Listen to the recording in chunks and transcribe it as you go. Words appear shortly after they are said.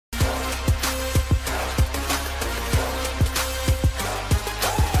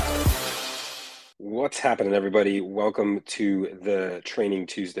What's happening, everybody? Welcome to the Training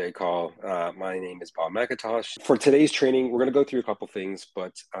Tuesday call. My name is Bob McIntosh. For today's training, we're going to go through a couple things,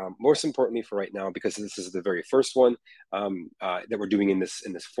 but most importantly for right now, because this is the very first one that we're doing in this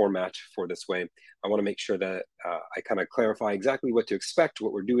format for this way, I want to make sure that I kind of clarify exactly what to expect,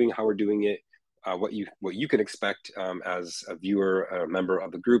 what we're doing, how we're doing it, what you can expect as a viewer, a member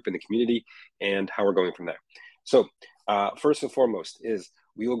of the group in the community, and how we're going from there. So first and foremost is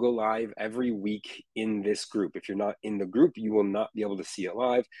we will go live every week in this group. If you're not in the group, you will not be able to see it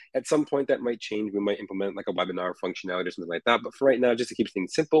live. At some point that might change. We might implement like a webinar functionality or something like that. But for right now, just to keep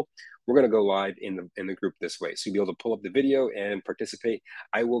things simple, we're going to go live in the group this way. So you'll be able to pull up the video and participate.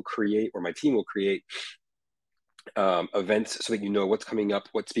 I will create, or my team will create, events so that you know what's coming up,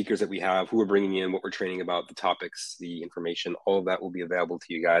 what speakers that we have, who we're bringing in, what we're training about, the topics, the information, all of that will be available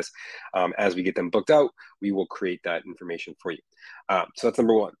to you guys. As we get them booked out, we will create that information for you. So that's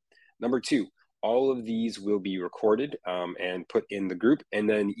number one. Number two, all of these will be recorded and put in the group. And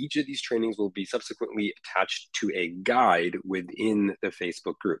then each of these trainings will be subsequently attached to a guide within the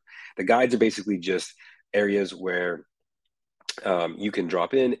Facebook group. The guides are basically just areas where you can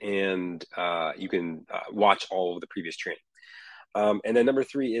drop in and you can watch all of the previous training. And then number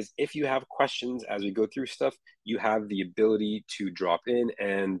three is if you have questions as we go through stuff, you have the ability to drop in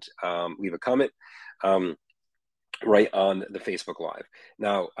and leave a comment right on the Facebook Live.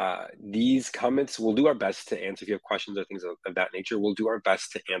 Now, these comments, we'll do our best to answer. If you have questions or things of that nature, we'll do our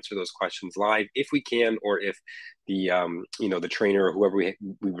best to answer those questions live if we can, or if the the trainer or whoever we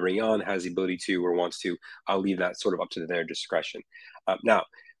bring on has the ability to or wants to. I'll leave that sort of up to their discretion. Now,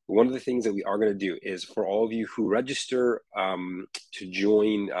 one of the things that we are going to do is for all of you who register to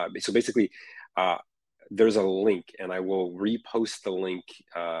join. So basically, there's a link, and I will repost the link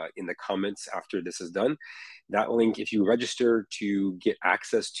in the comments after this is done. That link, if you register to get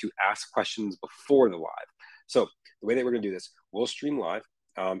access to ask questions before the live. So the way that we're going to do this, we'll stream live.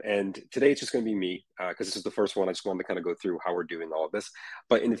 And today it's just going to be me because this is the first one. I just wanted to kind of go through how we're doing all of this.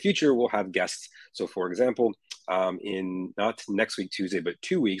 But in the future, we'll have guests. So for example, in not next week, Tuesday, but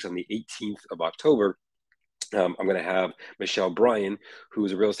 2 weeks on the 18th of October, I'm going to have Michelle Bryan, who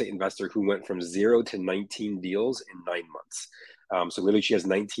is a real estate investor who went from 0 to 19 deals in 9 months. So literally she has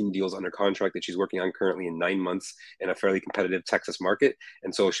 19 deals under contract that she's working on currently in 9 months in a fairly competitive Texas market.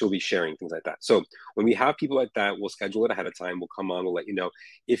 And so she'll be sharing things like that. So when we have people like that, we'll schedule it ahead of time. We'll come on, we'll let you know.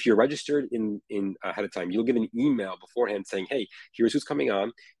 If you're registered in ahead of time, you'll get an email beforehand saying, hey, here's who's coming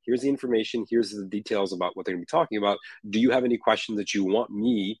on. Here's the information. Here's the details about what they're going to be talking about. Do you have any questions that you want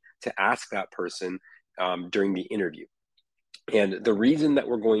me to ask that person during the interview? And the reason that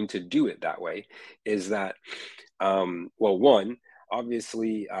we're going to do it that way is that, well, one,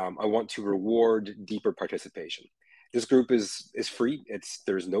 obviously, I want to reward deeper participation. This group is free.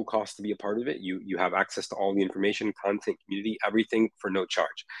 There's no cost to be a part of it. You have access to all the information, content, community, everything for no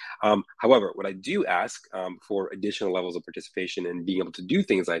charge. However, what I do ask for additional levels of participation and being able to do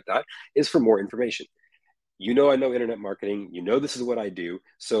things like that is for more information. I know internet marketing. This is what I do.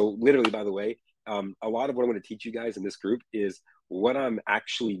 So literally, by the way, a lot of what I'm going to teach you guys in this group is what I'm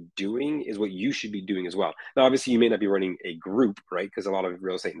actually doing is what you should be doing as well. Now, obviously, you may not be running a group, right? Because a lot of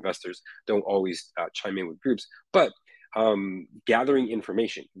real estate investors don't always chime in with groups, but gathering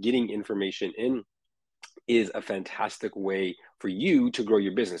information, getting information in is a fantastic way for you to grow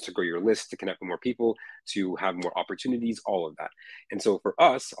your business, to grow your list, to connect with more people, to have more opportunities, all of that. And so for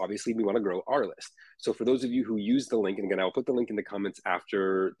us, obviously, we want to grow our list. So for those of you who use the link, and again, I'll put the link in the comments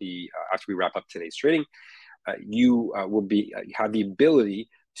after we wrap up today's training, you will have the ability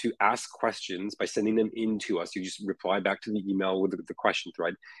to ask questions by sending them in to us. You just reply back to the email with the question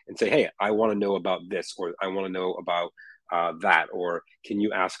thread and say, hey, I want to know about this, or I want to know about that, or can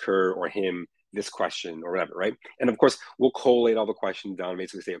you ask her or him this question or whatever, right? And of course, we'll collate all the questions down,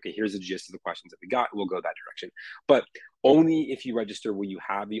 basically say, okay, here's the gist of the questions that we got. We'll go that direction. But only if you register will you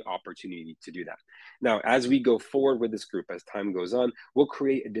have the opportunity to do that. Now, as we go forward with this group, as time goes on, we'll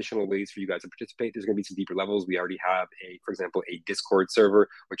create additional ways for you guys to participate. There's going to be some deeper levels. We already have for example, a Discord server,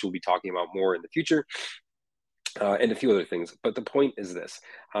 which we'll be talking about more in the future. And a few other things. But the point is this.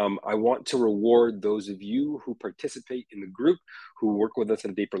 I want to reward those of you who participate in the group, who work with us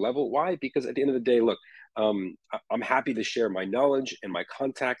at a deeper level. Why? Because at the end of the day, look, I'm happy to share my knowledge and my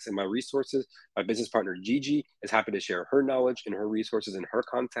contacts and my resources. My business partner, Gigi, is happy to share her knowledge and her resources and her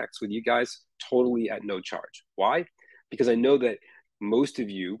contacts with you guys totally at no charge. Why? Because I know that most of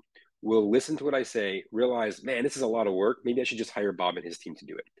you will listen to what I say, realize, man, this is a lot of work. Maybe I should just hire Bob and his team to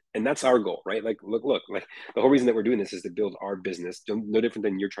do it. And that's our goal, right? Like, look, like the whole reason that we're doing this is to build our business, no different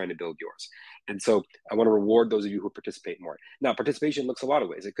than you're trying to build yours. And so I want to reward those of you who participate more. Now, participation looks a lot of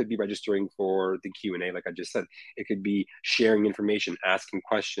ways. It could be registering for the Q&A, like I just said. It could be sharing information, asking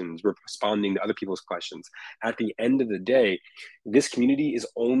questions, responding to other people's questions. At the end of the day, this community is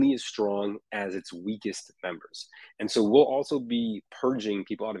only as strong as its weakest members. And so we'll also be purging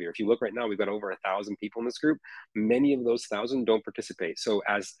people out of here. If you look right now, we've got over 1,000 people in this group. Many of those 1,000 don't participate. So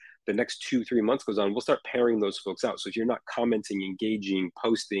as the next 2-3 months goes on, we'll start pairing those folks out. So if you're not commenting, engaging,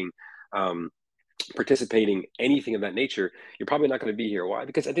 posting, participating, anything of that nature, you're probably not going to be here. Why?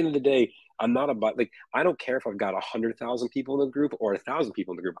 Because at the end of the day, I'm not about, like, I don't care if I've got 100,000 people in the group or 1,000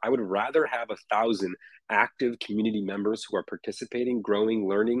 people in the group. I would rather have 1,000 active community members who are participating, growing,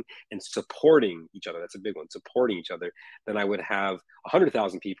 learning, and supporting each other. That's a big one, supporting each other, than I would have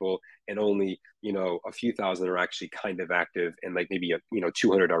 100,000 people and only, a few thousand are actually kind of active, and like maybe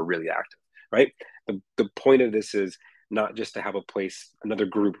 200 are really active, right? The point of this is not just to have a place, another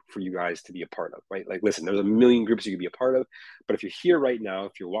group for you guys to be a part of, right? Like, listen, there's a million groups you could be a part of, but if you're here right now,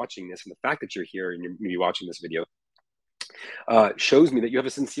 if you're watching this, and the fact that you're here and you're maybe watching this video shows me that you have a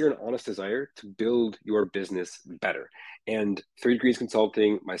sincere and honest desire to build your business better. And 3 Degrees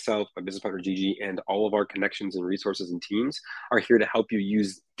Consulting, myself, my business partner Gigi, and all of our connections and resources and teams are here to help you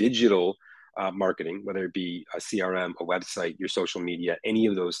use digital marketing, whether it be a CRM, a website, your social media, any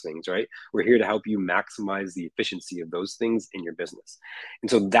of those things, right? We're here to help you maximize the efficiency of those things in your business.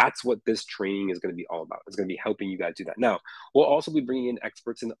 And so that's what this training is going to be all about. It's going to be helping you guys do that. Now, we'll also be bringing in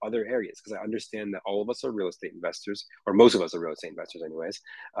experts in other areas, because I understand that all of us are real estate investors, or most of us are real estate investors anyways.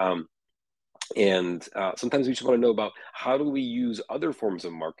 And sometimes we just want to know about how do we use other forms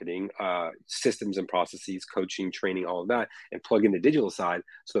of marketing, systems and processes, coaching, training, all of that, and plug in the digital side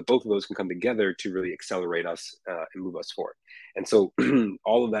so that both of those can come together to really accelerate us and move us forward. And so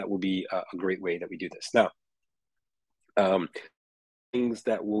all of that will be a great way that we do this. Now, things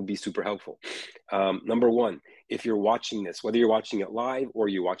that will be super helpful. Number one, if you're watching this, whether you're watching it live or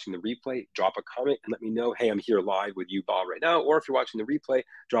you're watching the replay, drop a comment and let me know, hey, I'm here live with you, Bob, right now. Or if you're watching the replay,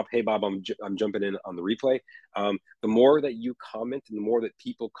 drop, hey, Bob, I'm jumping in on the replay. The more that you comment and the more that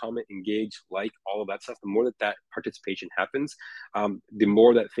people comment, engage, like, all of that stuff, the more that participation happens, the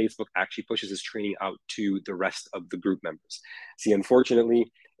more that Facebook actually pushes this training out to the rest of the group members. See, unfortunately,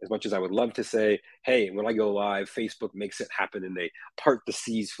 as much as I would love to say, hey, when I go live, Facebook makes it happen and they part the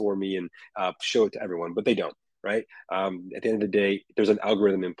seas for me and show it to everyone, but they don't, right? At the end of the day, there's an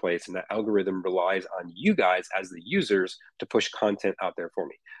algorithm in place, and that algorithm relies on you guys as the users to push content out there for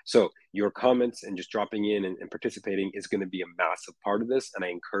me. So your comments and just dropping in and participating is going to be a massive part of this, and I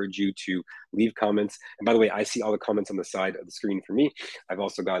encourage you to leave comments. And by the way, I see all the comments on the side of the screen for me. I've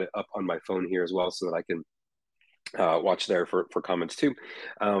also got it up on my phone here as well so that I can watch there for comments too.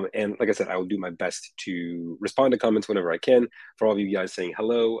 And like I said, I will do my best to respond to comments whenever I can. For all of you guys saying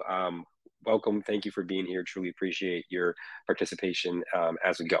hello, welcome, thank you for being here. Truly appreciate your participation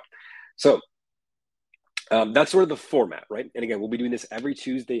as we go. So that's sort of the format, right? And again, we'll be doing this every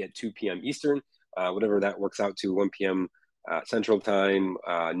Tuesday at 2 p.m. Eastern, whatever that works out to, 1 p.m. Central Time,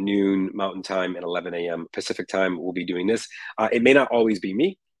 noon Mountain Time, and 11 a.m. Pacific Time. We'll be doing this. It may not always be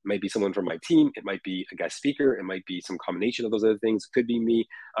me. It might be someone from my team. It might be a guest speaker. It might be some combination of those other things. It could be me.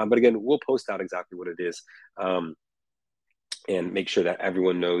 But again, we'll post out exactly what it is and make sure that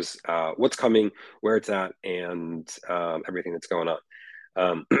everyone knows what's coming, where it's at, and everything that's going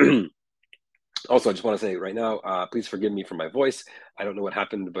on. Also, I just want to say right now, please forgive me for my voice. I don't know what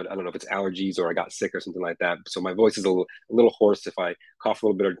happened, but I don't know if it's allergies or I got sick or something like that. So my voice is a little hoarse. If I cough a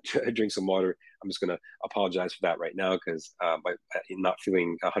little bit or drink some water, I'm just going to apologize for that right now because I'm not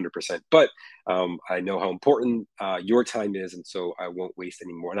feeling 100%. But I know how important your time is, and so I won't waste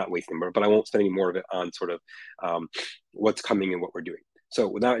any more, not waste any more, but I won't spend any more of it on sort of what's coming and what we're doing. So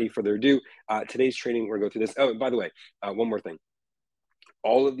without any further ado, today's training, we're going to go through this. Oh, and by the way, one more thing.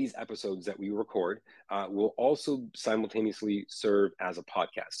 All of these episodes that we record will also simultaneously serve as a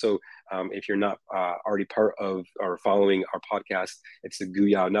podcast. So if you're not already part of or following our podcast, it's the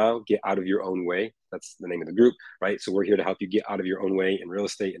Guyao Now, Get Out of Your Own Way. That's the name of the group, right? So we're here to help you get out of your own way in real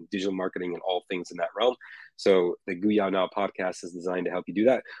estate and digital marketing and all things in that realm. So the Guyao Now podcast is designed to help you do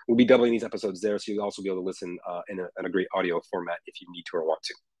that. We'll be doubling these episodes there, so you'll also be able to listen in a great audio format if you need to or want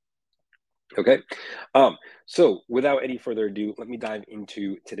to. Okay, so without any further ado, let me dive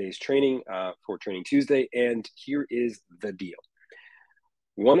into today's training for Training Tuesday. And here is the deal.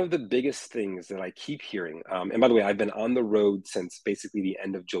 One of the biggest things that I keep hearing, and by the way, I've been on the road since basically the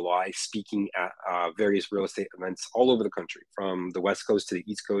end of July, speaking at various real estate events all over the country, from the West Coast to the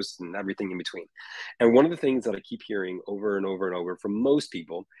East Coast and everything in between. And one of the things that I keep hearing over and over and over from most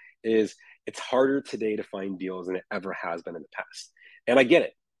people is it's harder today to find deals than it ever has been in the past. And I get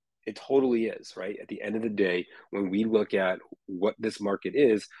it. It totally is, right? At the end of the day, when we look at what this market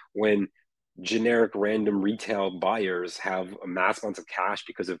is, when generic random retail buyers have mass amounts of cash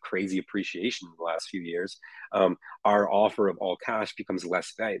because of crazy appreciation in the last few years, our offer of all cash becomes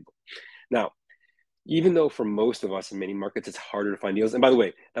less valuable. Now, even though for most of us in many markets, it's harder to find deals. And by the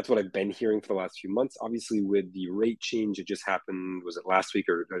way, that's what I've been hearing for the last few months. Obviously, with the rate change that just happened, was it last week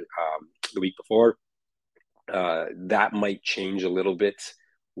or the week before? That might change a little bit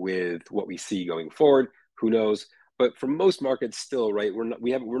with what we see going forward. Who knows? But for most markets, still, right?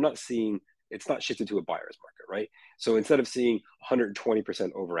 We're not seeing, it's not shifted to a buyer's market, right? So instead of seeing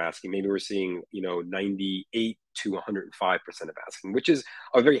 120% over asking, maybe we're seeing 98 to 105% of asking, which is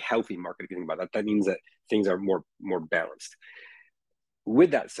a very healthy market if you think about that. That means that things are more balanced.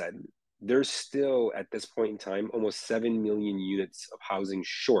 With that said, there's still at this point in time almost 7 million units of housing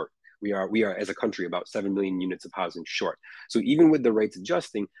short. We are as a country about 7 million units of housing short. So even with the rates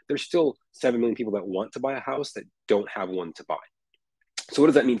adjusting, there's still 7 million people that want to buy a house that don't have one to buy. So what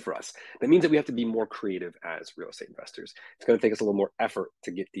does that mean for us? That means that we have to be more creative as real estate investors. It's going to take us a little more effort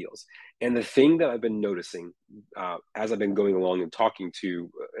to get deals. And the thing that I've been noticing as I've been going along and talking to,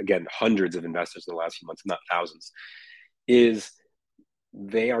 again, hundreds of investors in the last few months, not thousands, is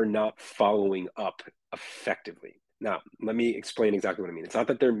they are not following up effectively. Now, let me explain exactly what I mean. It's not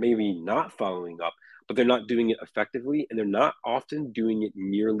that they're maybe not following up, but they're not doing it effectively, and they're not often doing it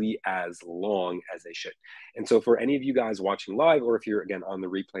nearly as long as they should. And so for any of you guys watching live, or if you're again on the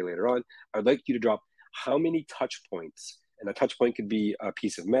replay later on, I'd like you to drop how many touch points, and a touch point could be a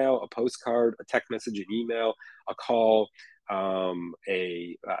piece of mail, a postcard, a text message, an email, a call,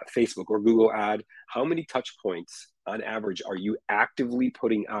 a Facebook or Google ad. How many touch points on average are you actively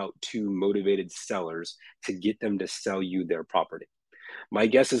putting out to motivated sellers to get them to sell you their property? My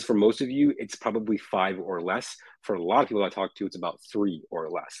guess is for most of you, it's probably 5 or less. For a lot of people I talk to, it's about 3 or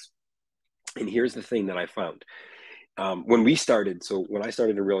less. And here's the thing that I found. When I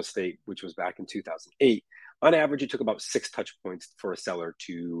started in real estate, which was back in 2008, on average, it took about 6 touch points for a seller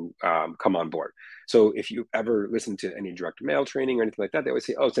to come on board. So if you ever listen to any direct mail training or anything like that, they always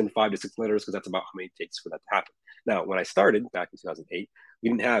say, oh, send 5 to 6 letters because that's about how many it takes for that to happen. Now, when I started back in 2008, we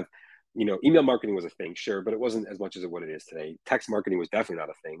didn't have, email marketing was a thing, sure, but it wasn't as much as what it is today. Text marketing was definitely not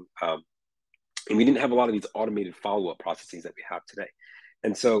a thing. And we didn't have a lot of these automated follow-up processes that we have today.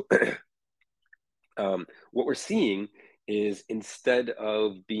 And so what we're seeing is instead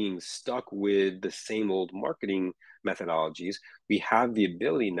of being stuck with the same old marketing methodologies, we have the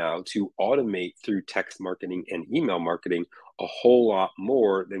ability now to automate through text marketing and email marketing a whole lot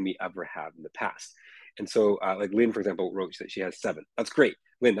more than we ever have in the past. And so, like Lynn, for example, wrote that she has 7. That's great.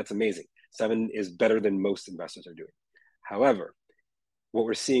 Lynn, that's amazing. 7 is better than most investors are doing. However, what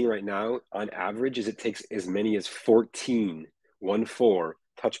we're seeing right now on average is it takes as many as 14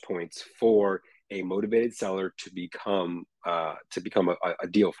 touch points for a motivated seller to become a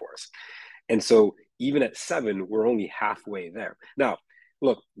deal for us. And so even at 7, we're only halfway there. Now,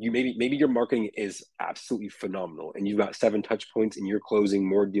 look, maybe your marketing is absolutely phenomenal and you've got 7 touch points and you're closing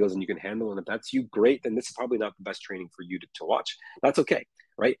more deals than you can handle. And if that's you, great, then this is probably not the best training for you to watch. That's okay,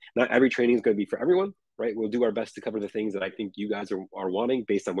 right? Not every training is going to be for everyone, right? We'll do our best to cover the things that I think you guys are wanting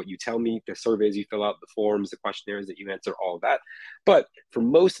based on what you tell me, the surveys you fill out, the forms, the questionnaires that you answer, all of that. But for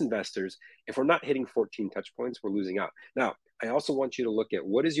most investors, if we're not hitting 14 touch points, we're losing out. Now, I also want you to look at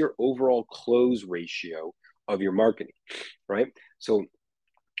what is your overall close ratio of your marketing, right? So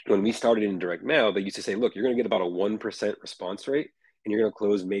when we started in direct mail, they used to say, look, you're going to get about a 1% response rate and you're going to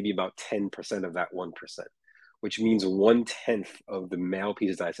close maybe about 10% of that 1%, which means 1/10 of the mail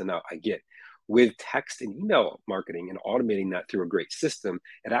pieces that I send out, I get. With text and email marketing and automating that through a great system,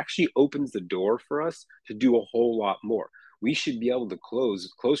 it actually opens the door for us to do a whole lot more. We should be able to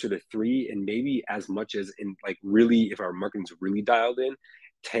close closer to 3 and maybe as much as in like really, if our marketing's really dialed in,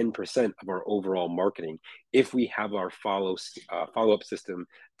 10% of our overall marketing if we have our follow-up system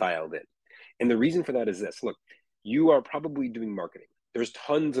dialed in. And the reason for that is this. Look, you are probably doing marketing. There's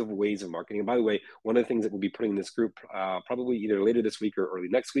tons of ways of marketing. And by the way, one of the things that we'll be putting in this group probably either later this week or early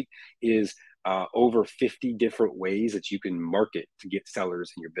next week is over 50 different ways that you can market to get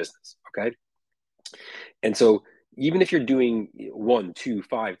sellers in your business, okay? And so even if you're doing 1, 2,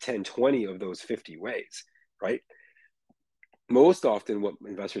 5, 10, 20 of those 50 ways, right? Most often what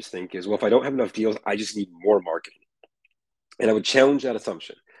investors think is, well, if I don't have enough deals, I just need more marketing. And I would challenge that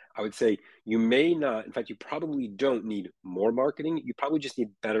assumption. I would say you may not, in fact, you probably don't need more marketing. You probably just need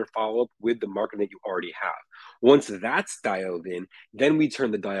better follow up with the marketing that you already have. Once that's dialed in, then we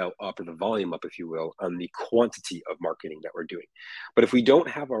turn the dial up, or the volume up, if you will, on the quantity of marketing that we're doing. But if we don't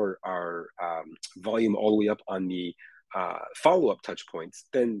have our volume all the way up on the follow up touch points,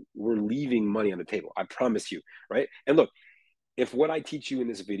 then we're leaving money on the table. I promise you, right? And look, if what I teach you in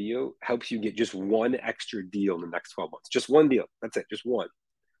this video helps you get just one extra deal in the next 12 months, just one deal, that's it, just one,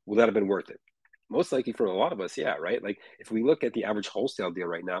 will that have been worth it? Most likely for a lot of us, yeah, right? Like if we look at the average wholesale deal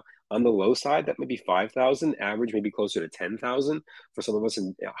right now, on the low side, that may be 5,000, average maybe closer to 10,000. For some of us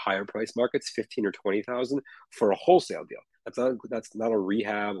in higher price markets, 15 or 20,000 for a wholesale deal. That's not a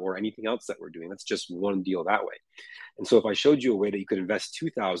rehab or anything else that we're doing. That's just one deal that way. And so if I showed you a way that you could invest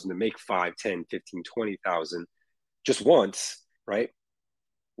 2,000 to make 5, 10, 15, 20,000 just once, right?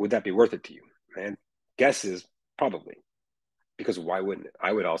 Would that be worth it to you? Man, guess is probably, because why wouldn't it?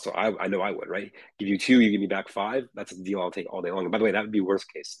 I would also, I know I would, right? Give you 2, you give me back 5. That's a deal I'll take all day long. And by the way, that would be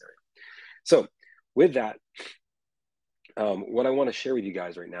worst case scenario. So with that, what I want to share with you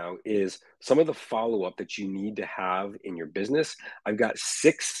guys right now is some of the follow-up that you need to have in your business. I've got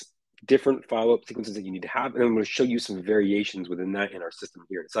 6 different follow-up sequences that you need to have, and I'm going to show you some variations within that in our system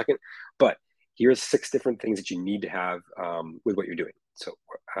here in a second. But here's 6 different things that you need to have with what you're doing. So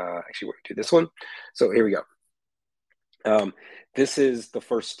actually, we're going to do this one. So here we go. This is the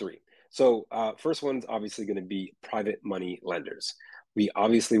first 3. So first one's obviously going to be private money lenders. We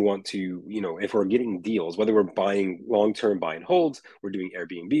obviously want to, if we're getting deals, whether we're buying long-term buy and holds, we're doing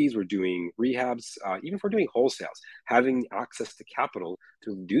Airbnbs, we're doing rehabs, even if we're doing wholesales, having access to capital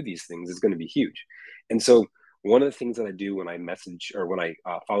to do these things is going to be huge. And so one of the things that I do when I message or when I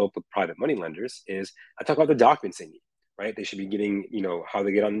follow up with private money lenders is I talk about the documents they need. Right? They should be getting, how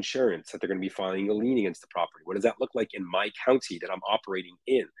they get on insurance, that they're going to be filing a lien against the property. What does that look like in my county that I'm operating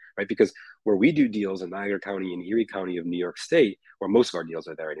in, right? Because where we do deals in Niagara County and Erie County of New York State, where most of our deals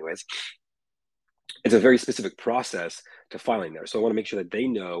are there anyways, it's a very specific process to filing there. So I want to make sure that they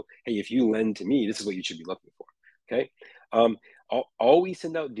know, hey, if you lend to me, this is what you should be looking for, okay? I'll always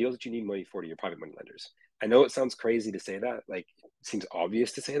send out deals that you need money for to your private money lenders. I know it sounds crazy to say that, like it seems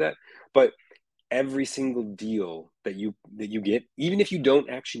obvious to say that, but every single deal that you get, even if you don't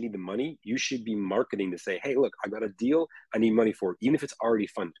actually need the money, you should be marketing to say, hey, look, I got a deal I need money for, even if it's already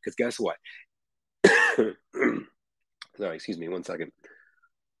funded. Because guess what? Sorry, excuse me, 1 second.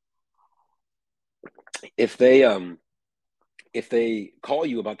 If they call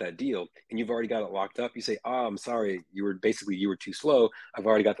you about that deal and you've already got it locked up, you say, oh, I'm sorry, you were too slow. I've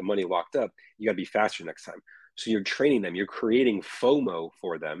already got the money locked up. You got to be faster next time. So you're training them, you're creating FOMO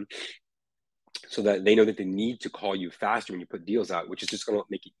for them, so that they know that they need to call you faster when you put deals out, which is just going to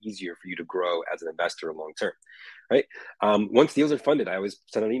make it easier for you to grow as an investor long term, right? Once deals are funded, I always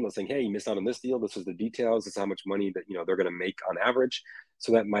send an email saying, hey, you missed out on this deal. This is the details. This is how much money that they're going to make on average,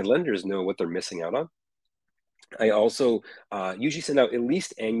 so that my lenders know what they're missing out on. I also usually send out at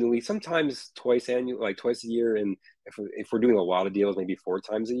least annually, sometimes twice a year, and if we're doing a lot of deals, maybe 4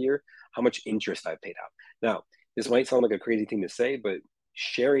 times a year, how much interest I've paid out. Now, this might sound like a crazy thing to say, but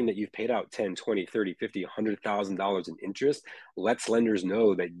sharing that you've paid out 10, 20, 30, 50, $100,000 in interest lets lenders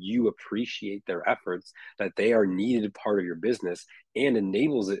know that you appreciate their efforts, that they are needed part of your business, and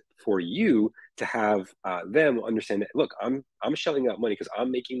enables it for you to have them understand that, look, I'm shelling out money because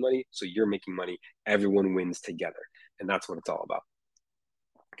I'm making money, so you're making money. Everyone wins together. And that's what it's all about.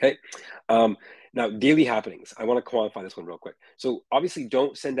 Okay. Now, daily happenings. I want to quantify this one real quick. So obviously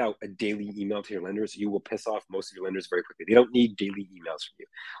don't send out a daily email to your lenders. You will piss off most of your lenders very quickly. They don't need daily emails from you.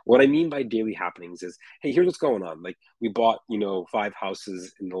 What I mean by daily happenings is, hey, here's what's going on. Like we bought, 5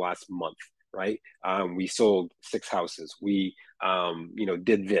 houses in the last month, right? We sold 6 houses. We,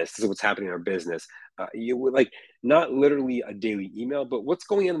 did this. This is what's happening in our business. Like not literally a daily email, but what's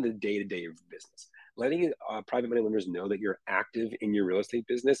going on in the day-to-day of the business. Letting private money lenders know that you're active in your real estate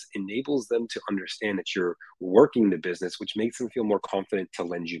business enables them to understand that you're working the business, which makes them feel more confident to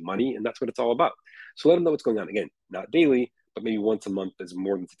lend you money. And that's what it's all about. So let them know what's going on. Again, not daily, but maybe once a month is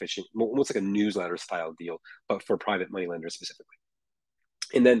more than sufficient, almost like a newsletter style deal, but for private money lenders specifically.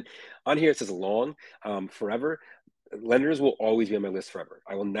 And then on here, it says long, forever. Lenders will always be on my list forever.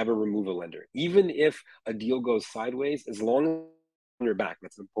 I will never remove a lender. Even if a deal goes sideways, as long as lender back.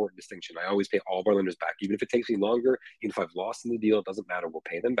 That's an important distinction. I always pay all of our lenders back. Even if it takes me longer, even if I've lost in the deal, it doesn't matter. We'll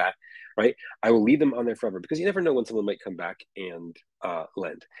pay them back, right? I will leave them on there forever because you never know when someone might come back and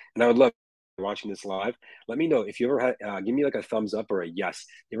lend. And I would love watching this live. Let me know if you ever had, give me like a thumbs up or a yes.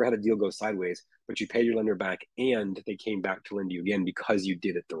 You ever had a deal go sideways, but you paid your lender back and they came back to lend you again because you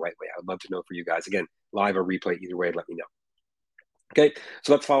did it the right way. I would love to know for you guys. Again, live or replay, either way, let me know. Okay,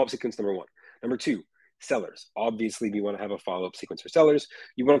 so that's follow-up sequence number one. Number two, sellers. Obviously, we want to have a follow-up sequence for sellers.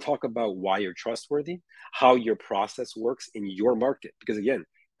 You want to talk about why you're trustworthy, how your process works in your market, because again,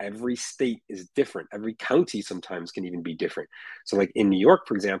 every state is different. Every county sometimes can even be different. So, like in New York,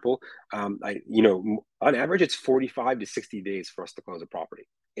 for example, on average, it's 45 to 60 days for us to close a property.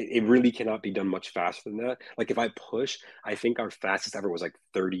 It really cannot be done much faster than that. Like if I push, I think our fastest ever was like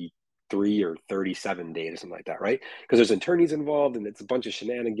 33 or 37 days or something like that, right? Because there's attorneys involved and it's a bunch of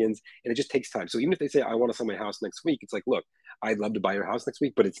shenanigans and it just takes time. So even if they say, I want to sell my house next week, it's like, look, I'd love to buy your house next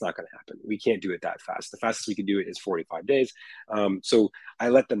week, but it's not going to happen. We can't do it that fast. The fastest we can do it is 45 days. So I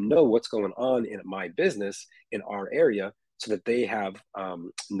let them know what's going on in my business in our area so that they have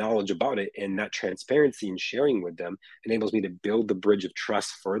knowledge about it. And that transparency and sharing with them enables me to build the bridge of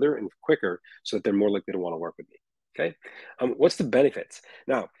trust further and quicker so that they're more likely to want to work with me. Okay. What's the benefits?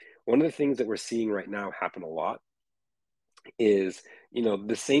 Now, one of the things that we're seeing right now happen a lot is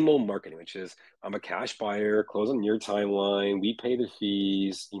the same old marketing, which is I'm a cash buyer, close on your timeline, we pay the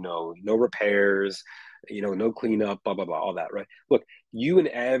fees, no repairs, no cleanup, blah blah blah, all that, right? Look, you and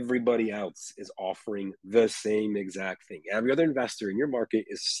everybody else is offering the same exact thing. Every other investor in your market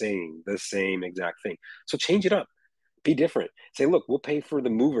is saying the same exact thing. So change it up, be different. Say, look, we'll pay for the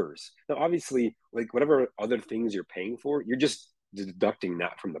movers. Now obviously, like whatever other things you're paying for, you're just deducting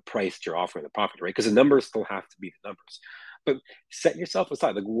that from the price that you're offering the property, right? Because the numbers still have to be the numbers. But set yourself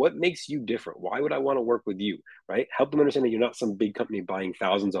aside. Like, what makes you different? Why would I want to work with you, right? Help them understand that you're not some big company buying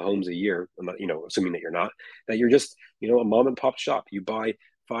thousands of homes a year. I'm not, assuming that you're not, that you're just, a mom and pop shop. You buy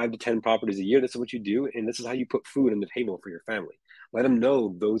 5 to 10 properties a year. This is what you do. And this is how you put food on the table for your family. Let them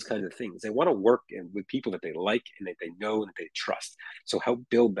know those kinds of things. They want to work with people that they like and that they know and that they trust. So help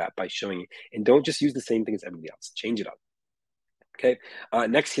build that by showing it. And don't just use the same thing as everybody else. Change it up. Okay.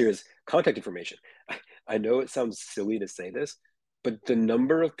 Next here is contact information. I know it sounds silly to say this, but the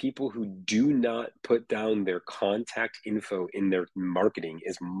number of people who do not put down their contact info in their marketing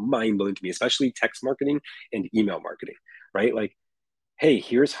is mind blowing to me, especially text marketing and email marketing, right? Like, hey,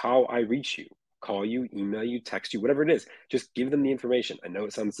 here's how I reach you. Call you, email you, text you, whatever it is. Just give them the information. I know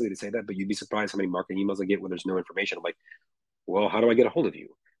it sounds silly to say that, but you'd be surprised how many marketing emails I get where there's no information. I'm like, well, how do I get a hold of you?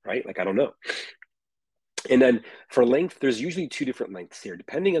 Right? Like, I don't know. And then for length, there's usually 2 different lengths here,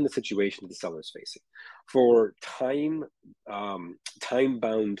 depending on the situation the seller is facing. For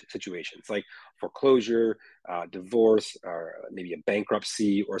time-bound situations like foreclosure, divorce, or maybe a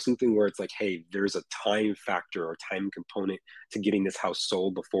bankruptcy, or something where it's like, hey, there's a time factor or time component to getting this house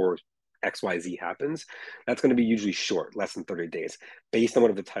sold before XYZ happens, that's going to be usually short, less than 30 days, based on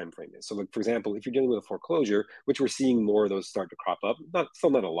whatever the time frame is. So, like for example, if you're dealing with a foreclosure, which we're seeing more of those start to crop up,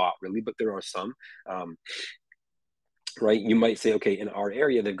 still not a lot really, but there are some. Right, you might say, okay, in our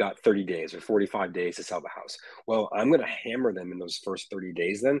area they've got 30 days or 45 days to sell the house. Well, I'm going to hammer them in those first 30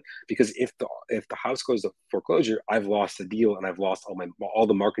 days then, because if the house goes to foreclosure, I've lost the deal and I've lost all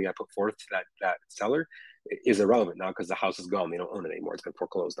the marketing I put forth to that seller is irrelevant now because the house is gone. They don't own it anymore. It's been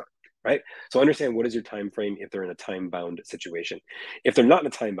foreclosed on, right? So understand, what is your time frame if they're in a time bound situation. If they're not in a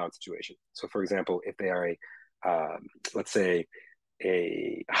time bound situation, so for example, if they are let's say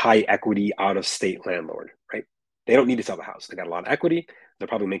a high equity out of state landlord, right? They don't need to sell the house. They got a lot of equity. They're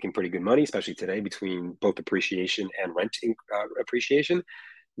probably making pretty good money, especially today between both appreciation and rent appreciation.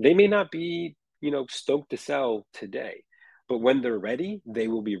 They may not be, stoked to sell today, but when they're ready, they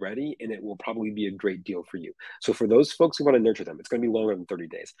will be ready, and it will probably be a great deal for you. So for those folks who want to nurture them, it's going to be longer than 30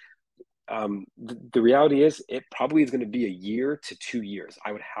 days. The reality is it probably is going to be a year to 2 years.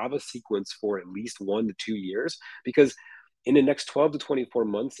 I would have a sequence for at least 1 to 2 years, because in the next 12 to 24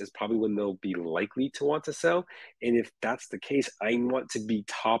 months is probably when they'll be likely to want to sell. And if that's the case, I want to be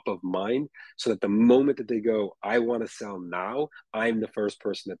top of mind so that the moment that they go, I want to sell now, I'm the first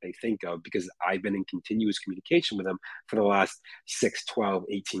person that they think of, because I've been in continuous communication with them for the last 6, 12,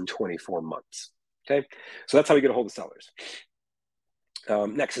 18, 24 months. Okay. So that's how we get a hold of sellers.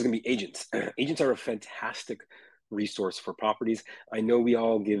 Next is going to be agents. Agents are a fantastic resource for properties. I know we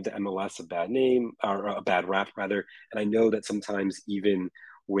all give the MLS a bad name, or a bad rap rather, and I know that sometimes even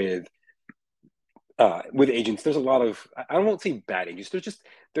with agents, there's a lot of, I won't say bad agents. They're just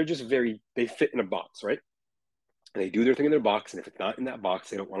they fit in a box, right? They do their thing in their box, and if it's not in that box,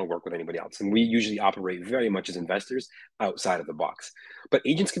 they don't want to work with anybody else. And we usually operate very much as investors outside of the box. But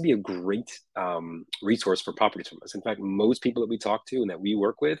agents can be a great resource for properties from us. In fact, most people that we talk to and that we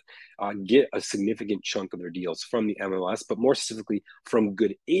work with get a significant chunk of their deals from the MLS, but more specifically from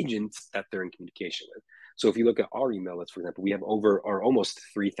good agents that they're in communication with. So if you look at our email list, for example, we have over or almost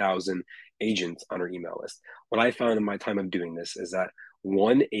 3,000 agents on our email list. What I found in my time of doing this is that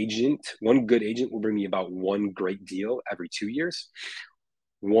one good agent will bring me about one great deal every 2 years.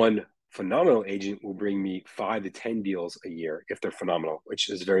 One phenomenal agent will bring me 5 to 10 deals a year if they're phenomenal, which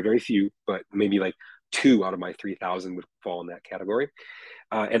is very, very few, but maybe like 2 out of my 3,000 would fall in that category.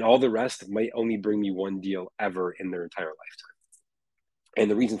 And all the rest might only bring me one deal ever in their entire lifetime. And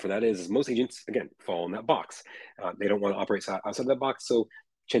the reason for that is most agents, again, fall in that box. They don't want to operate outside of that box. So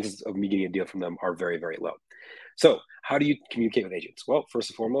chances of me getting a deal from them are very, very low. So how do you communicate with agents? Well, first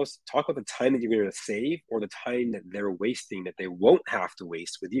and foremost, talk about the time that you're going to save or the time that they're wasting that they won't have to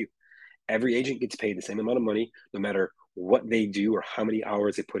waste with you. Every agent gets paid the same amount of money, no matter what they do or how many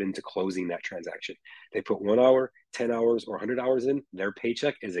hours they put into closing that transaction. They put 1 hour, 10 hours, or 100 hours in, their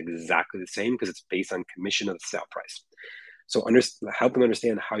paycheck is exactly the same because it's based on commission of the sale price. So help them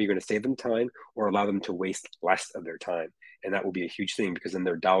understand how you're going to save them time or allow them to waste less of their time. And that will be a huge thing because then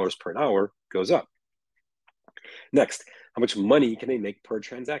their dollars per hour goes up. Next, how much money can they make per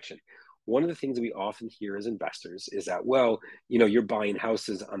transaction? One of the things we often hear as investors is that, well, you're buying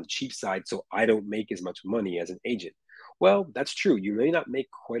houses on the cheap side, so I don't make as much money as an agent. Well, that's true. You may not make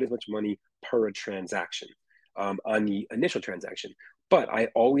quite as much money per transaction on the initial transaction. But I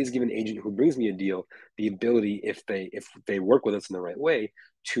always give an agent who brings me a deal the ability, if they work with us in the right way,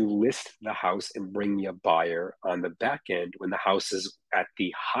 to list the house and bring me a buyer on the back end when the house is at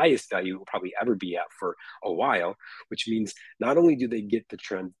the highest value it will probably ever be at for a while, which means not only do they get the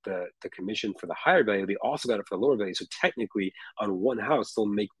commission for the higher value, they also got it for the lower value. So technically on one house, they'll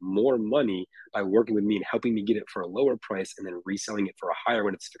make more money by working with me and helping me get it for a lower price and then reselling it for a higher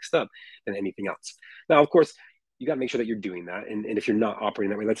when it's fixed up than anything else. Now, of course, you got to make sure that you're doing that. And if you're not operating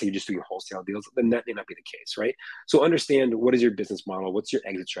that way, let's say you're just doing wholesale deals, then that may not be the case, right? So understand what is your business model, what's your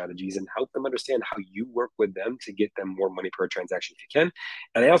exit strategies, and help them understand how you work with them to get them more money per transaction if you can.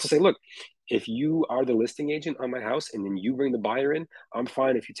 And I also say, look, if you are the listing agent on my house and then you bring the buyer in, I'm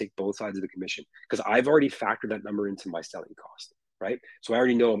fine if you take both sides of the commission because I've already factored that number into my selling cost, right? So I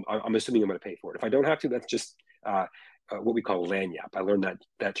already know I'm assuming I'm going to pay for it. If I don't have to, that's just what we call lagniappe. I learned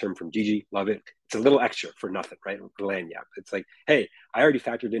that term from Gigi. Love it. It's a little extra for nothing, right? Lagniappe. It's like, hey, I already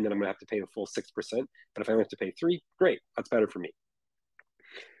factored in that I'm going to have to pay the full 6%, but if I only have to pay 3%, great. That's better for me.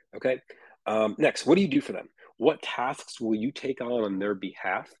 Okay. Next, what do you do for them? What tasks will you take on their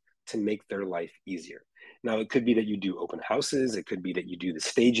behalf to make their life easier? Now, it could be that you do open houses. It could be that you do the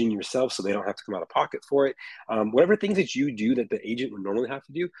staging yourself so they don't have to come out of pocket for it. Whatever things that you do that the agent would normally have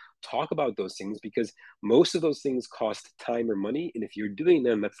to do, talk about those things because most of those things cost time or money. And if you're doing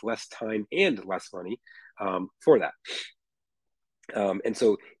them, that's less time and less money for that. And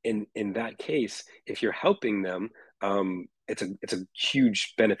so in that case, if you're helping them, it's a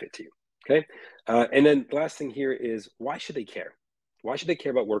huge benefit to you. Okay. And then the last thing here is why should they care? Why should they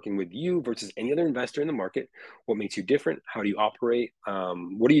care about working with you versus any other investor in the market? What makes you different? How do you operate?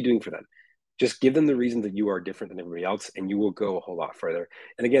 What are you doing for them? Just give them the reason that you are different than everybody else, and you will go a whole lot further.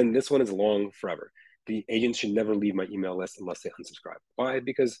 And again, this one is long forever. The agents should never leave my email list unless they unsubscribe. Why?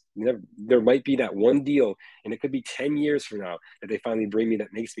 Because there might be that one deal, and it could be 10 years from now that they finally bring me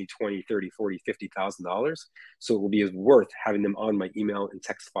that makes me 20, 30, 40, $50,000. So it will be worth having them on my email and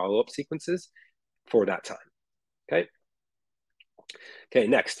text follow-up sequences for that time. Okay. Okay,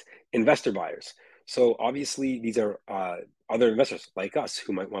 next, investor buyers. So obviously these are other investors like us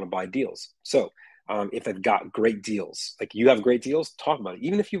who might want to buy deals. So if they've got great deals, like you have great deals, talk about it.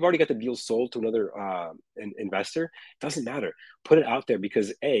 Even if you've already got the deal sold to another investor, it doesn't matter. Put it out there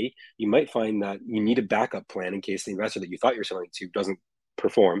because A, you might find that you need a backup plan in case the investor that you thought you're selling to doesn't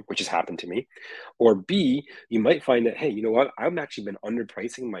perform, which has happened to me. Or B, you might find that, hey, you know what? I've actually been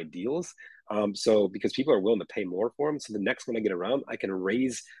underpricing my deals. So because people are willing to pay more for them. So the next one I get around, I can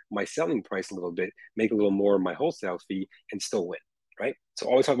raise my selling price a little bit, make a little more of my wholesale fee and still win. Right. So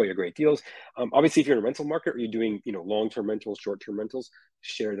always talk about your great deals. Obviously, if you're in a rental market or you're doing, long-term rentals, short-term rentals,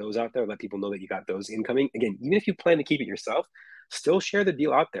 share those out there. Let people know that you got those incoming. Again, even if you plan to keep it yourself, still share the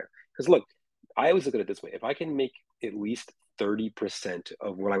deal out there. Because look, I always look at it this way. If I can make at least 30%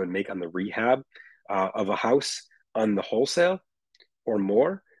 of what I would make on the rehab of a house on the wholesale or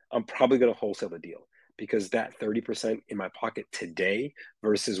more, I'm probably going to wholesale the deal because that 30% in my pocket today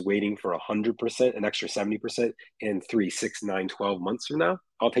versus waiting for 100%, an extra 70% in 3, 6, 9, 12 months from now,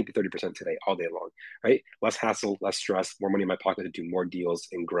 I'll take the 30% today all day long, right? Less hassle, less stress, more money in my pocket to do more deals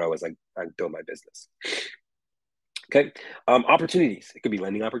and grow as I build my business. Okay. Opportunities. It could be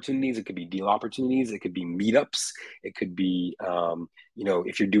lending opportunities. It could be deal opportunities. It could be meetups. It could be,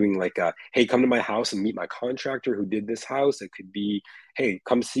 if you're doing like, hey, come to my house and meet my contractor who did this house. It could be, hey,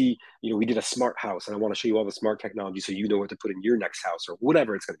 come see, we did a smart house and I want to show you all the smart technology so you know what to put in your next house or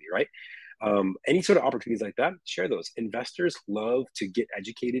whatever it's going to be, right? Any sort of opportunities like that, share those. Investors love to get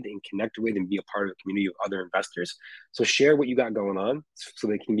educated and connect with and be a part of a community of other investors. So share what you got going on so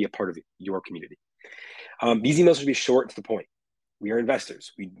they can be a part of your community. These emails should be short to the point. We are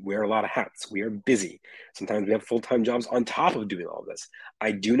investors. We wear a lot of hats. We are busy. Sometimes we have full-time jobs on top of doing all of this.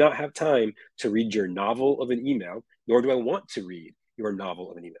 I do not have time to read your novel of an email, nor do I want to read your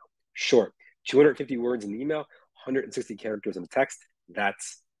novel of an email. Short, 250 words in the email, 160 characters in the text.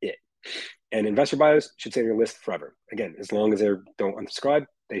 That's it. And investor bios should stay on your list forever. Again, as long as they don't unsubscribe,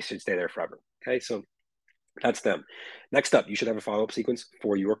 they should stay there forever. Okay, so that's them. Next up, you should have a follow-up sequence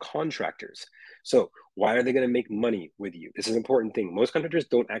for your contractors. So why are they going to make money with you? This is an important thing. Most contractors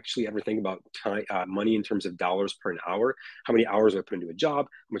don't actually ever think about time, money in terms of dollars per an hour. How many hours do I put into a job?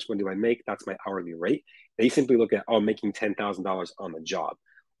 How much money do I make? That's my hourly rate. They simply look at, oh, I'm making $10,000 on the job.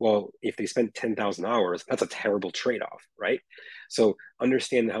 Well, if they spend 10,000 hours, that's a terrible trade-off, right? So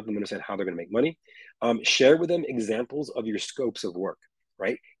understand and help them understand how they're going to make money. Share with them examples of your scopes of work,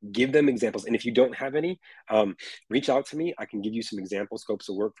 right? Give them examples. And if you don't have any, reach out to me. I can give you some example scopes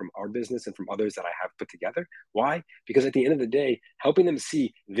of work from our business and from others that I have put together. Why? Because at the end of the day, helping them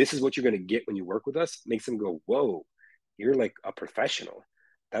see this is what you're going to get when you work with us makes them go, whoa, you're like a professional.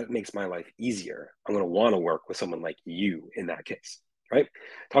 That makes my life easier. I'm going to want to work with someone like you in that case, right?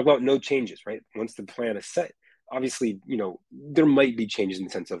 Talk about no changes, right? Once the plan is set, obviously, there might be changes in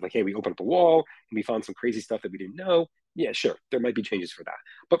the sense of like, hey, we opened up a wall and we found some crazy stuff that we didn't know. Yeah, sure, there might be changes for that.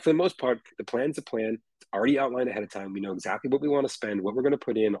 But for the most part, the plan's a plan. It's already outlined ahead of time. We know exactly what we want to spend, what we're going to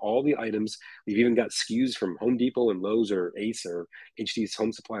put in, all the items. We've even got SKUs from Home Depot and Lowe's or Ace or HD's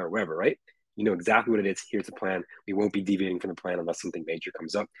Home Supply or wherever, right? You know exactly what it is. Here's the plan. We won't be deviating from the plan unless something major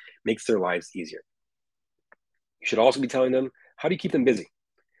comes up. Makes their lives easier. You should also be telling them, how do you keep them busy?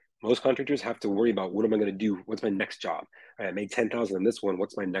 Most contractors have to worry about, what am I going to do? What's my next job? All right, I made 10,000 on this one.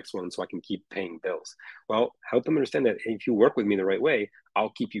 What's my next one so I can keep paying bills? Well, help them understand that if you work with me the right way,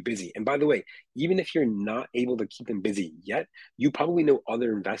 I'll keep you busy. And by the way, even if you're not able to keep them busy yet, you probably know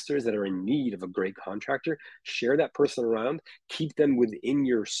other investors that are in need of a great contractor. Share that person around, keep them within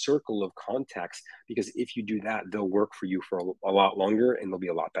your circle of contacts, because if you do that, they'll work for you for a lot longer and they'll be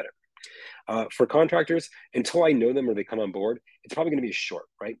a lot better. For contractors, until I know them or they come on board, it's probably going to be short,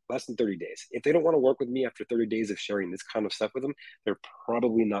 right? Less than 30 days. If they don't want to work with me after 30 days of sharing this kind of stuff with them, they're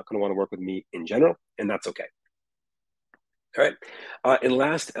probably not going to want to work with me in general, and that's okay. All right. And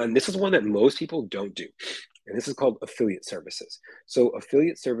last, and this is one that most people don't do, and this is called affiliate services. So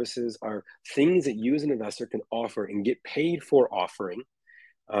affiliate services are things that you as an investor can offer and get paid for offering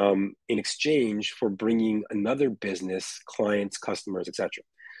in exchange for bringing another business, clients, customers, etc.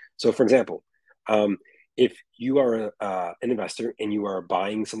 So, for example, if you are an investor and you are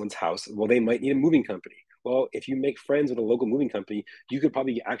buying someone's house, well, they might need a moving company. Well, if you make friends with a local moving company, you could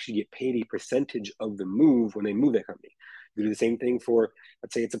probably actually get paid a percentage of the move when they move that company. You do the same thing for,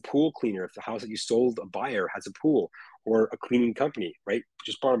 let's say it's a pool cleaner. If the house that you sold a buyer has a pool, or a cleaning company, right?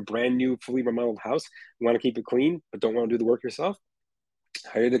 Just bought a brand new, fully remodeled house. You want to keep it clean, but don't want to do the work yourself?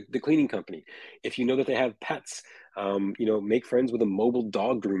 Hire the cleaning company. If you know that they have pets, make friends with a mobile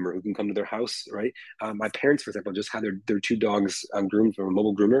dog groomer who can come to their house, right? My parents, for example, just had their two dogs groomed from a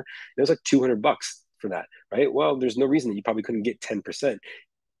mobile groomer. It was like $200 for that, right? Well, there's no reason that you probably couldn't get 10%.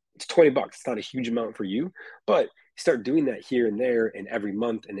 It's $20. It's not a huge amount for you, but start doing that here and there and every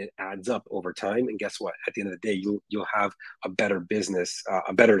month, and it adds up over time. And guess what? At the end of the day, you'll have a better business,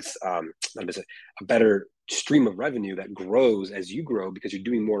 a better stream of revenue that grows as you grow, because you're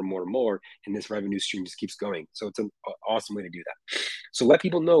doing more and more and more, and this revenue stream just keeps going. So it's an awesome way to do that. So let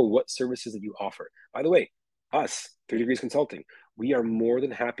people know what services that you offer. By the way, us, 30 Degrees Consulting, we are more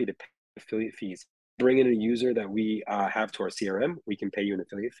than happy to pay affiliate fees. Bring in a user that we have to our CRM, we can pay you an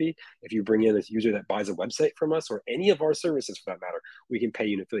affiliate fee. If you bring in a user that buys a website from us, or any of our services for that matter, we can pay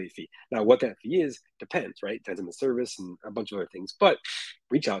you an affiliate fee. Now, what that fee is depends, right? Depends on the service and a bunch of other things. But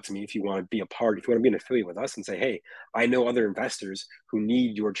reach out to me if you want to be a part, if you want to be an affiliate with us and say, hey, I know other investors who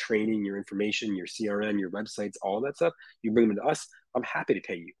need your training, your information, your CRM, your websites, all that stuff. You bring them to us. I'm happy to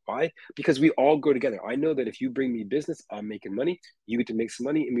pay you. Why? Because we all go together. I know that if you bring me business, I'm making money. You get to make some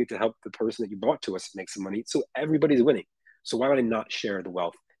money, and we get to help the person that you brought to us make some money. So everybody's winning. So why would I not share the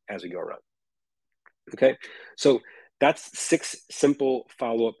wealth as we go around? Okay. So that's 6 simple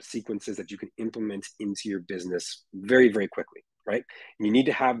follow-up sequences that you can implement into your business very, very quickly, right? And you need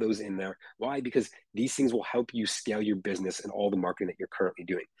to have those in there. Why? Because these things will help you scale your business and all the marketing that you're currently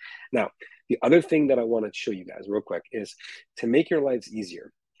doing. Now, the other thing that I want to show you guys real quick is to make your lives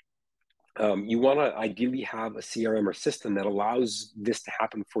easier. You want to ideally have a CRM or system that allows this to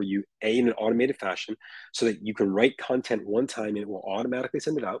happen for you, in an automated fashion, so that you can write content one time and it will automatically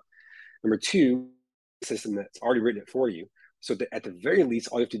send it out. Number two, system that's already written it for you. So that at the very least,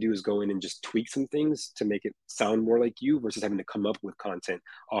 all you have to do is go in and just tweak some things to make it sound more like you versus having to come up with content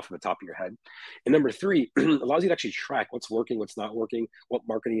off of the top of your head. And number three, allows you to actually track what's working, what's not working, what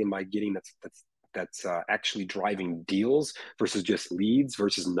marketing am I getting that's actually driving deals versus just leads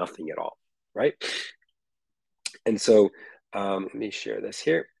versus nothing at all, right? And so let me share this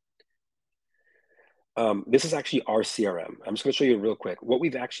here. This is actually our CRM. I'm just going to show you real quick. What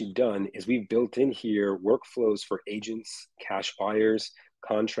we've actually done is we've built in here workflows for agents, cash buyers,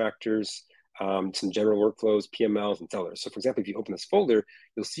 contractors, some general workflows, PMLs, and sellers. So for example, if you open this folder,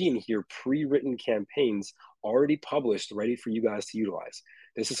 you'll see in here pre-written campaigns already published, ready for you guys to utilize.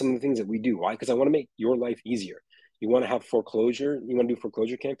 This is some of the things that we do. Why? Because I want to make your life easier. You want to have foreclosure, you want to do a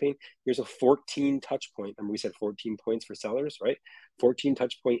foreclosure campaign, here's a 14 touch point. Remember we said 14 points for sellers, right? 14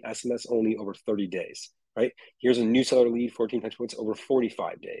 touch point SMS only over 30 days, right? Here's a new seller lead, 14 touch points over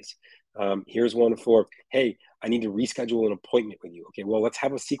 45 days. Here's one for, hey, I need to reschedule an appointment with you. Okay, well, let's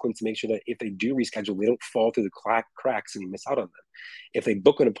have a sequence to make sure that if they do reschedule, they don't fall through the cracks and you miss out on them. If they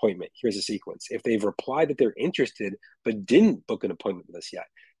book an appointment, here's a sequence. If they've replied that they're interested, but didn't book an appointment with us yet,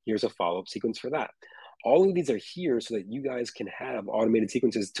 here's a follow-up sequence for that. All of these are here so that you guys can have automated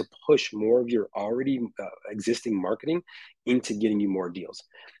sequences to push more of your already existing marketing into getting you more deals.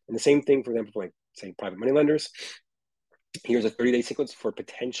 And the same thing, for example, for like say private money lenders. Here's a 30-day sequence for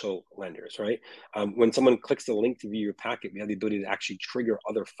potential lenders, right? When someone clicks the link to view your packet, we have the ability to actually trigger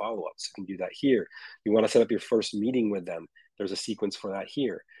other follow-ups. You can do that here. You want to set up your first meeting with them. There's a sequence for that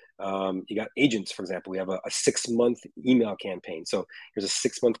here. You got agents, for example. We have a 6-month email campaign. So here's a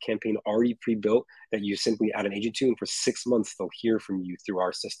 6-month campaign already pre-built that you simply add an agent to, and for 6 months, they'll hear from you through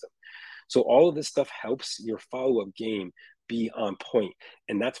our system. So all of this stuff helps your follow-up game be on point.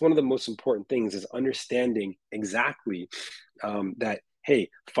 And that's one of the most important things is understanding exactly that,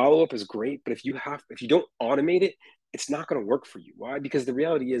 hey, follow-up is great, but if you don't automate it, it's not going to work for you. Why? Because the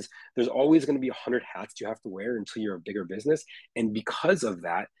reality is there's always going to be 100 hats you have to wear until you're a bigger business. And because of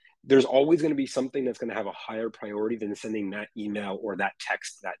that, there's always going to be something that's going to have a higher priority than sending that email or that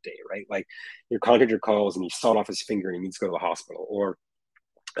text that day, right? Like your contractor calls and he sawed off his finger and he needs to go to the hospital, or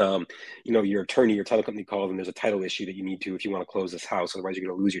your attorney, your title company calls and there's a title issue that you need to if you want to close this house, otherwise you're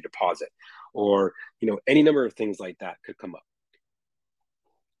going to lose your deposit, or any number of things like that could come up.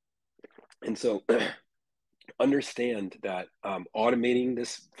 And so understand that automating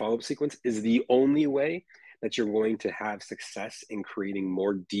this follow-up sequence is the only way that you're going to have success in creating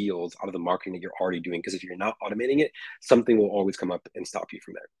more deals out of the marketing that you're already doing. Because if you're not automating it, something will always come up and stop you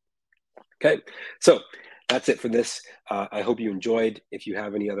from there. Okay, so that's it for this. I hope you enjoyed. If you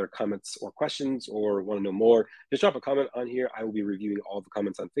have any other comments or questions or want to know more, just drop a comment on here. I will be reviewing all the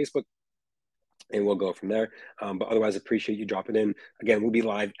comments on Facebook and we'll go from there. But otherwise, appreciate you dropping in. Again, we'll be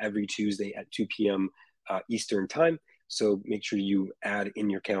live every Tuesday at 2 p.m. Eastern time. So make sure you add in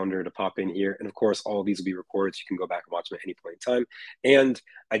your calendar to pop in here. And of course, all of these will be recorded, so you can go back and watch them at any point in time. And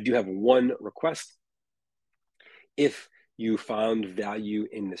I do have one request. If you found value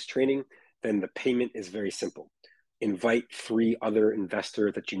in this training, then the payment is very simple. Invite 3 other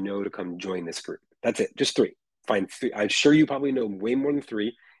investors that you know to come join this group. That's it, just 3. Find 3. I'm sure you probably know way more than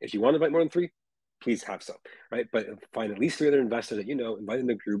 3. If you want to invite more than 3, please have so, right? But find at least 3 other investors that invite in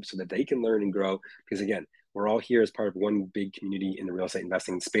the group so that they can learn and grow. Because again, we're all here as part of one big community in the real estate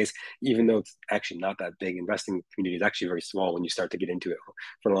investing space, even though it's actually not that big. Investing community is actually very small when you start to get into it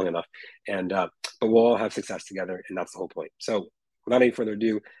for long enough. And but we'll all have success together, and that's the whole point. So without any further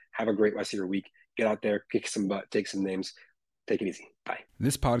ado, have a great rest of your week. Get out there, kick some butt, take some names. Take it easy. Bye.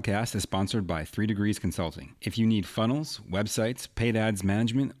 This podcast is sponsored by 3 Degrees Consulting. If you need funnels, websites, paid ads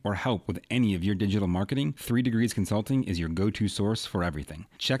management, or help with any of your digital marketing, 3 Degrees Consulting is your go-to source for everything.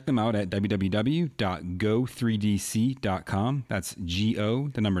 Check them out at www.go3dc.com. That's G-O,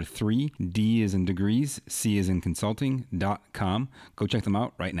 the number 3, D is in degrees, C is in consulting.com. Go check them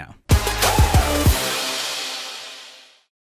out right now.